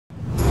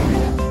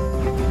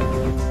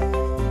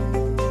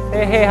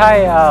Hey,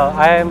 hi,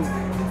 I am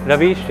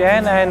Ravish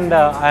Jain and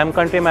I am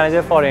country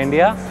manager for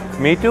India,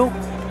 Meitu,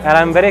 and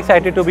I am very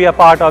excited to be a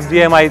part of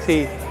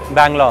GMIC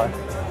Bangalore.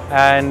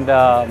 And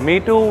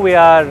Meitu, we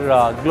are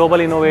global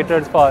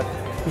innovators for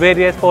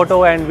various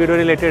photo and video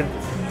related.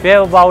 We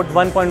have about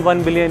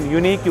 1.1 billion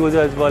unique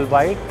users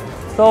worldwide.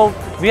 So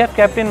we have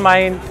kept in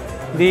mind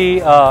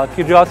the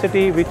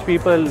curiosity which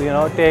people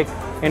take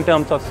in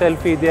terms of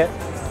selfie.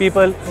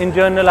 People in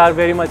general are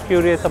very much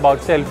curious about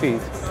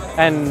selfies.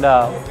 And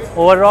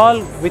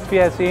overall, which we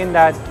have seen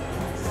that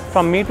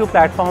from Meitu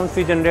platforms,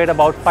 we generate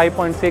about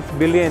 5.6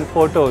 billion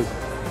photos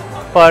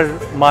per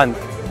month.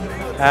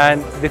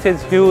 And this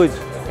is huge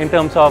in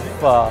terms of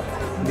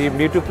the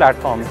Meitu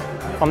platforms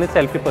from the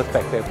selfie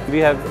perspective. We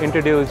have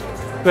introduced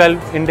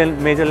 12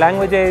 Indian major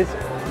languages.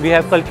 We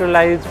have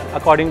culturalized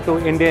according to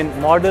Indian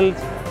models.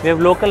 We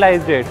have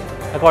localized it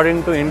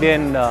according to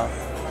Indian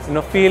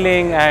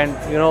feeling and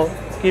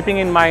keeping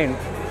in mind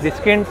the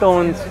skin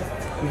tones,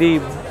 the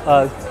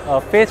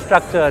face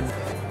structure.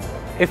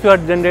 If you are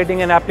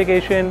generating an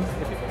application,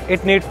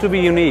 it needs to be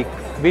unique.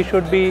 There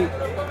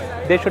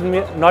should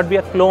not be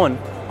a clone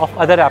of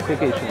other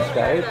applications,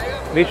 right?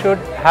 We should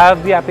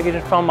have the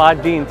application from our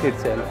genes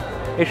itself.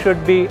 It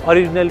should be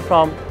original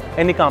from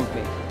any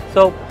company.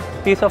 So,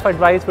 piece of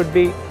advice would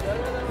be,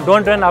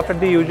 don't run after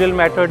the usual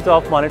methods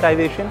of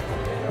monetization.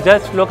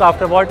 Just look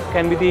after what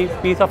can be the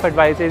piece of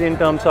advice in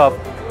terms of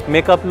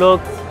makeup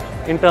looks,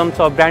 in terms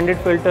of branded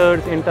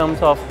filters, in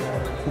terms of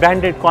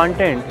branded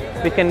content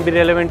which can be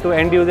relevant to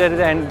end users,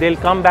 and they'll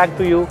come back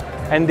to you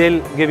and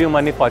they'll give you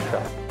money for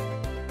sure.